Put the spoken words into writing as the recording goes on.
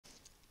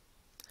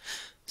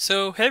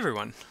Hey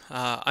everyone,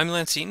 I'm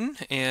Lance Eaton,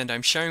 and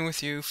I'm sharing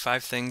with you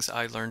 5 things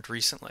I learned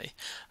recently.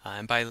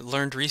 And by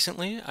learned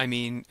recently, I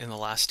mean in the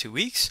last 2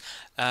 weeks,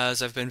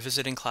 as I've been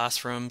visiting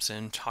classrooms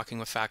and talking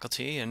with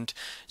faculty and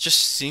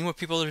just seeing what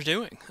people are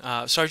doing.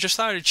 So I just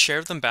thought I'd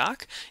share them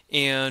back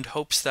in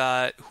hopes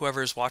that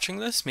whoever is watching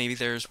this, maybe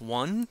there's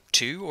 1,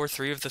 2, or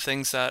 3 of the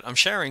things that I'm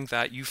sharing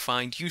that you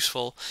find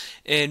useful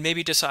and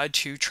maybe decide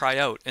to try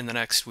out in the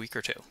next week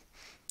or two.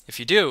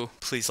 If you do,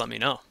 please let me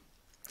know.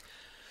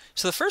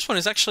 So the first one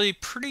is actually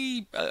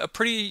a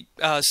pretty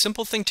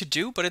simple thing to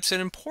do, but it's an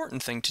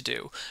important thing to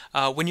do.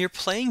 When you're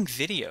playing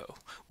video,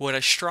 what I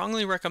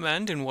strongly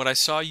recommend and what I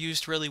saw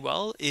used really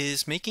well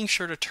is making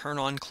sure to turn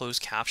on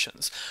closed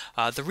captions.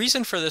 The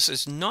reason for this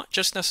is not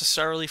just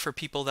necessarily for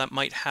people that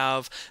might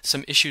have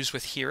some issues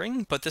with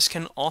hearing, but this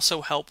can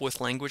also help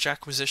with language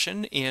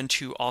acquisition and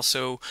to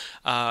also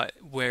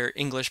where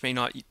English may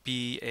not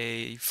be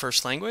a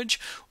first language,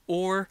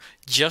 or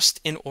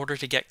just in order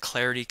to get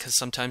clarity because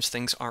sometimes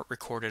things aren't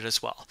recorded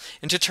as well.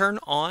 And to turn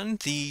on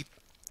the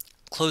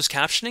closed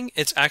captioning,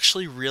 it's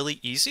actually really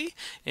easy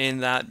in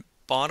that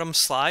bottom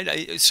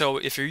slide. So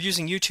if you're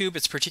using YouTube,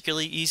 it's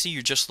particularly easy.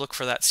 You just look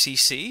for that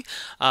CC.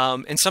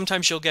 And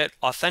sometimes you'll get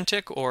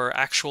authentic or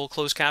actual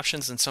closed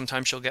captions, and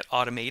sometimes you'll get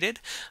automated.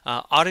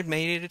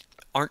 Automated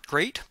aren't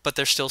great, but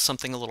they're still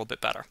something a little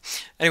bit better.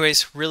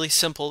 Anyways, really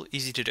simple,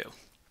 easy to do.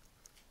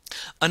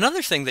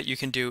 Another thing that you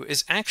can do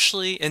is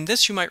actually, and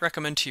this you might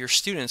recommend to your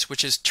students,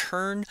 which is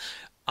turn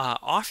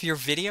off your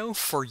video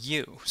for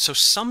you. So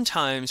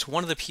sometimes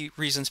one of the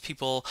reasons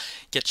people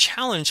get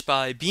challenged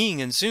by being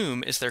in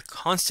Zoom is they're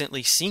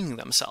constantly seeing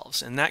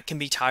themselves, and that can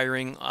be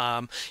tiring.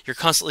 You're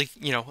constantly,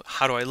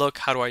 how do I look?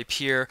 How do I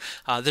appear?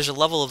 There's a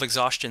level of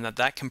exhaustion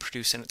that can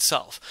produce in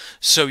itself.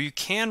 So you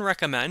can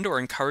recommend or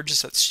encourage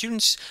that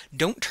students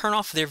don't turn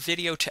off their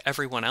video to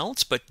everyone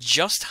else, but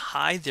just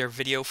hide their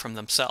video from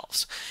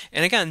themselves.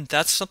 And again,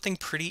 that's something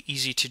pretty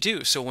easy to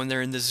do. So when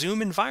they're in the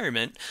Zoom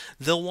environment,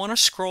 they'll want to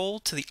scroll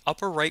to the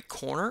upper right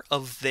corner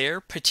of their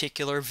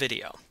particular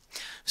video.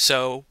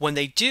 So when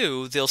they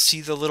do, they'll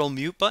see the little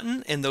mute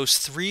button and those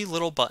three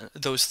little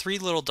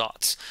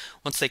dots.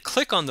 Once they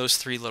click on those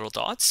 3 little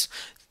dots,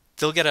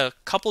 they'll get a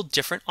couple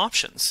different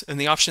options. And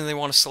the option they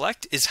want to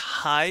select is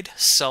hide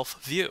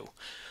self view.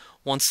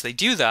 Once they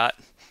do that,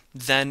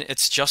 then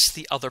it's just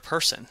the other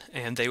person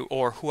and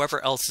or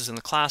whoever else is in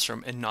the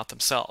classroom and not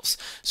themselves.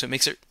 So it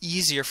makes it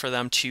easier for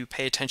them to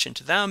pay attention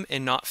to them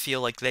and not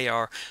feel like they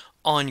are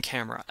on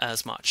camera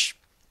as much.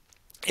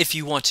 If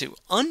you want to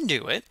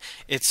undo it,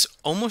 it's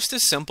almost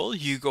as simple.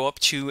 You go up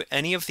to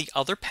any of the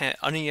other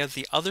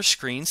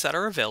screens that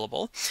are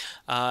available,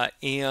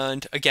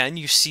 and again,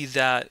 you see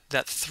that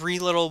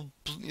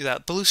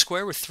blue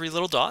square with 3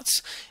 little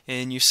dots,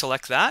 and you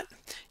select that.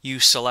 You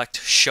select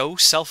Show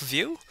Self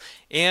View,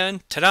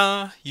 and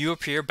ta-da! You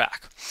appear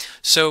back.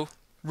 So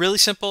really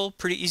simple,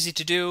 pretty easy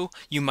to do.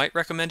 You might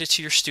recommend it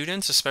to your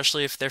students,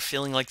 especially if they're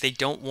feeling like they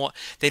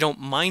don't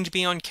mind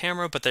being on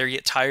camera, but they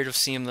get tired of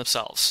seeing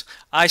themselves.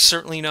 I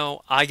certainly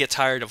know I get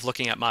tired of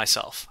looking at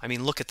myself. I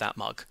mean, look at that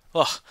mug.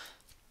 Ugh.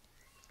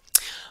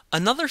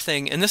 Another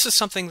thing, and this is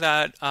something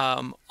that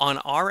on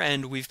our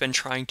end we've been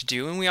trying to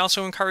do, and we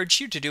also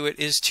encourage you to do it,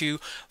 is to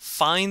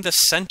find the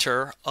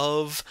center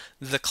of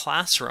the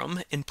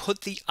classroom and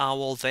put the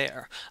owl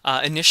there.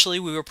 Initially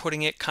we were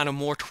putting it kind of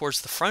more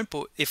towards the front,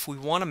 but if we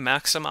want to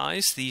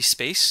maximize the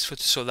space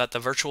so that the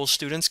virtual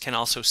students can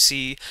also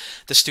see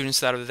the students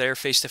that are there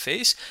face to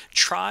face,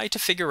 try to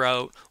figure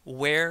out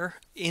where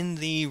in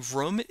the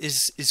room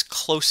is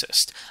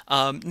closest.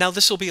 Now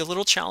this will be a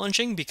little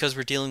challenging because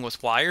we're dealing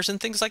with wires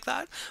and things like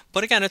that,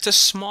 but again, it's a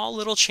small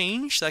little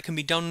change that can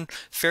be done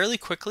fairly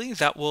quickly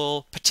that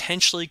will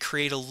potentially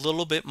create a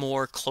little bit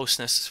more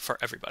closeness for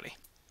everybody.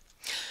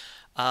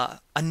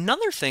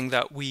 Another thing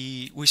that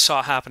we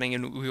saw happening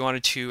and we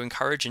wanted to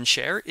encourage and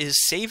share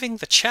is saving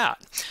the chat.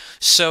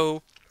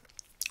 So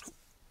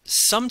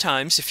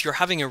sometimes if you're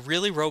having a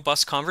really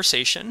robust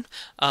conversation,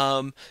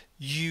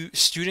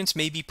 students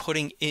may be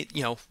putting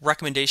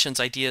recommendations,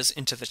 ideas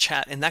into the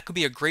chat, and that could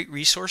be a great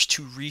resource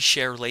to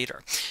reshare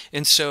later.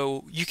 And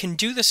so you can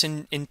do this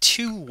in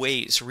 2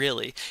 ways,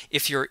 really.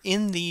 If you're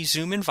in the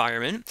Zoom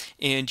environment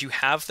and you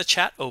have the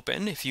chat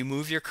open, if you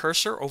move your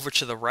cursor over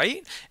to the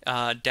right,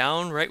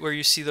 down right where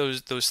you see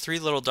those 3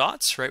 little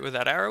dots, right where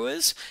that arrow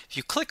is, if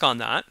you click on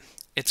that,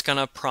 it's going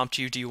to prompt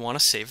you, do you want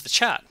to save the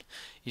chat?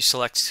 You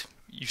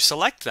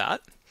select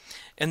that,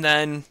 and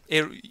then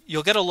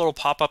you'll get a little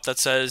pop-up that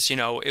says,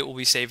 it will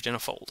be saved in a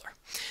folder.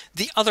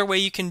 The other way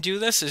you can do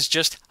this is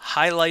just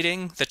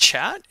highlighting the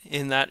chat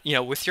in that,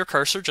 with your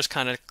cursor, just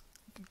kind of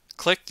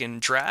click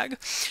and drag,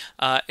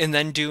 and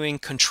then doing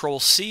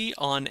Control-C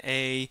on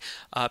a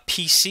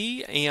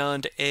PC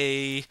and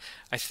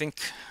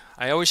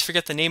I always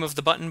forget the name of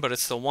the button, but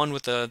it's the one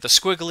with the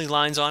squiggly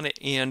lines on it,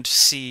 and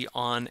C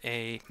on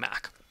a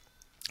Mac.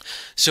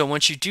 So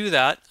once you do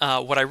that,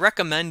 what I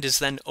recommend is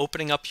then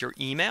opening up your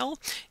email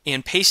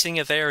and pasting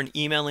it there and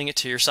emailing it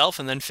to yourself,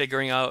 and then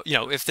figuring out,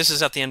 if this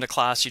is at the end of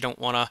class, you don't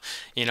want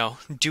to,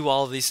 do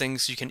all of these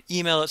things, you can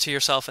email it to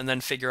yourself and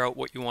then figure out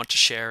what you want to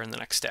share in the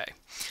next day.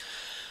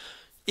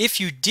 If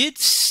you did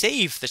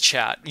save the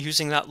chat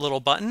using that little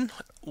button,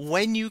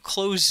 when you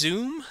close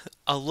Zoom,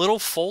 a little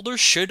folder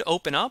should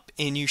open up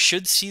and you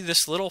should see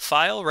this little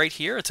file right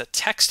here. It's a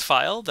text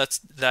file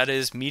that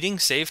is meeting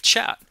saved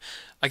chat.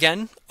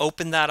 Again,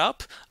 open that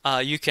up.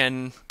 You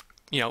can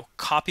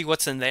copy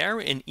what's in there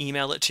and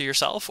email it to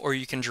yourself, or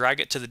you can drag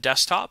it to the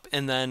desktop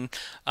and then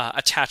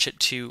attach it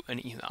to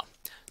an email.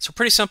 So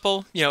pretty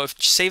simple, if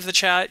save the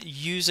chat,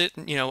 use it,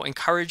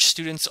 encourage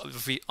students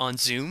on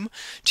Zoom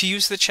to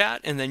use the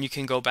chat, and then you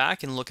can go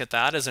back and look at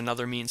that as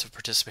another means of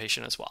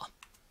participation as well.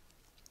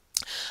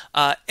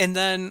 And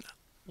then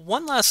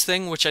one last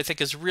thing, which I think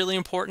is really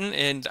important,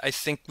 and I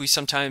think we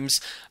sometimes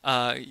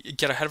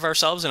get ahead of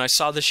ourselves, and I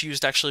saw this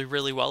used actually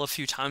really well a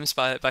few times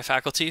by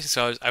faculty,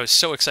 so I was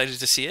so excited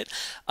to see it,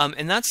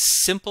 and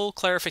that's simple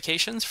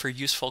clarifications for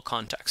useful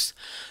context.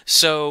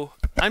 So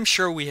I'm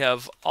sure we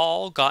have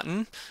all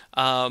gotten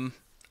a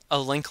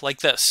link like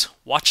this,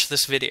 watch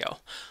this video.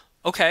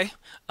 Okay,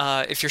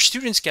 if your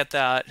students get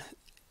that,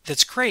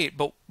 that's great,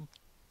 but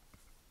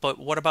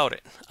what about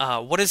it?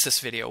 What is this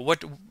video?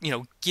 What,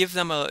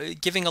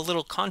 giving a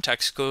little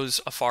context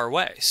goes a far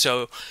way.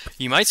 So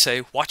you might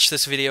say, watch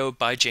this video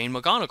by Jane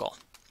McGonigal.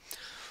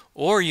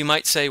 Or you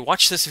might say,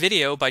 watch this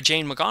video by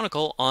Jane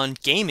McGonigal on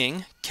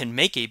gaming can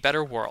make a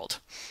better world.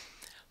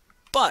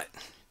 But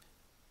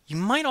you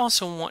might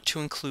also want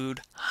to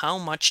include how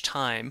much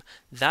time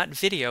that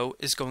video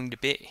is going to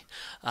be.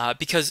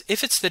 Because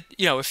if it's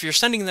if you're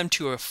sending them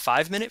to a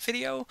 5-minute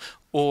video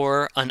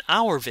or an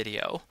hour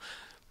video,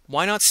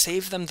 why not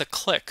save them the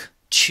click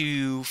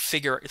to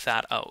figure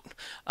that out?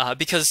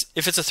 Because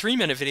if it's a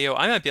 3-minute video,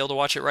 I might be able to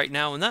watch it right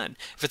now and then.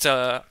 If it's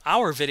an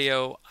hour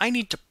video, I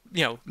need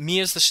to, me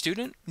as the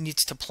student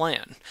needs to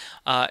plan.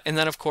 And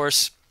then of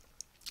course,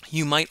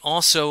 you might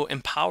also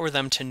empower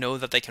them to know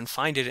that they can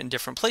find it in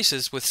different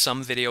places with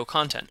some video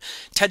content.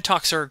 TED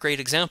Talks are a great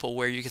example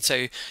where you could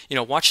say,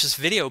 watch this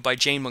video by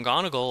Jane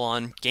McGonigal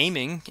on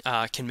gaming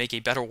can make a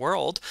better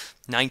world,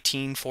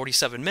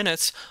 1947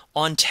 minutes,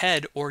 on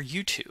TED or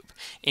YouTube.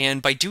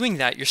 And by doing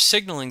that, you're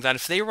signaling that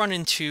if they run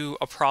into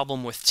a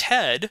problem with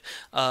TED,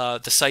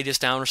 the site is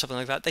down or something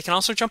like that, they can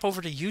also jump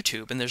over to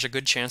YouTube, and there's a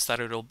good chance that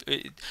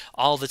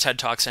all the TED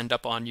Talks end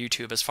up on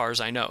YouTube as far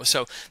as I know.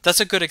 So that's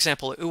a good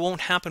example. It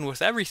won't happen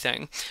with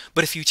everything,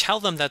 but if you tell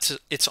them that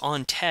it's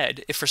on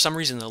TED, if for some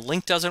reason the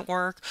link doesn't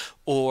work,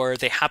 or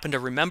they happen to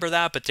remember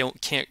that but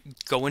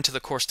can't go into the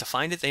course to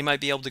find it, they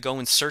might be able to go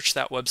and search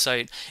that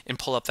website and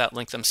pull up that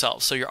link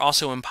themselves. So you're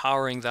also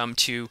empowering them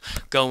to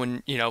go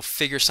and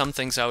figure some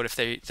things out if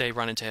they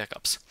run into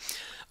hiccups.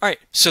 All right,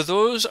 so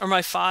those are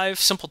my 5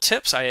 simple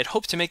tips. I had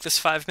hoped to make this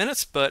 5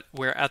 minutes, but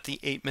we're at the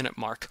 8-minute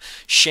mark.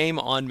 Shame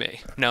on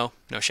me. No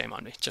shame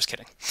on me. Just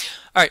kidding.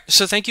 All right,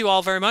 so thank you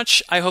all very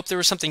much. I hope there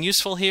was something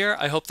useful here.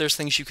 I hope there's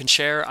things you can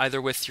share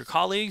either with your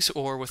colleagues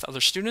or with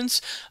other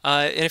students.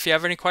 And if you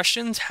have any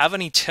questions, have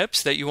any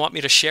tips that you want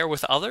me to share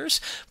with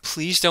others,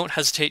 please don't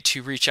hesitate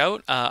to reach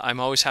out. I'm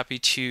always happy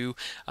to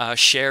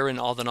share in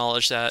all the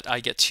knowledge that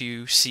I get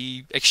to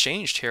see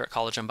exchanged here at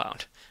College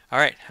Unbound. All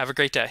right, have a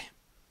great day.